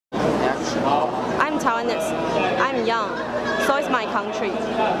Taiwanese. I'm young, so is my country.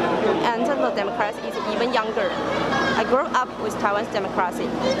 And the democracy is even younger. I grew up with Taiwan's democracy.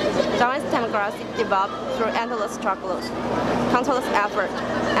 Taiwan's democracy developed through endless struggles, countless effort,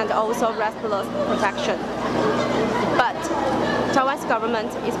 and also restless protection. But Taiwan's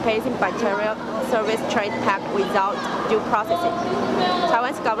government is facing bilateral service trade pact without due processing.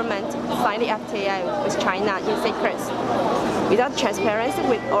 Taiwan's government signed the FTA with China in secret, without transparency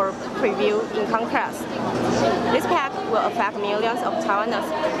or preview in Congress. This pact will affect millions of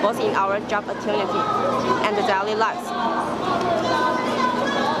Taiwanese, both in our job opportunity and daily lives.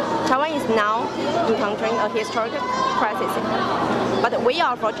 Taiwan is now encountering a historic crisis, but we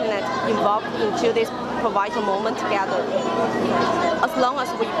are fortunate involved into this pivotal moment together. As long as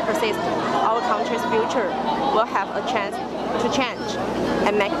we persist, our country's future will have a chance to change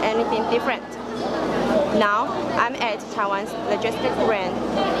and make anything different. Now, I'm at Taiwan's legislative branch,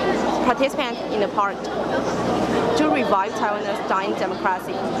 participant in the part to revive Taiwan's dying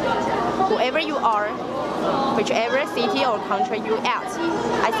democracy. Whoever you are, whichever city or country you at,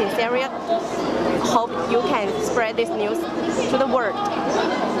 I sincerely hope you can spread this news to the world.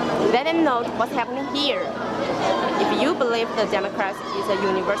 Let them know what's happening here. If you believe the democracy is a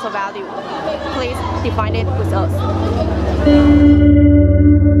universal value, please define it with us.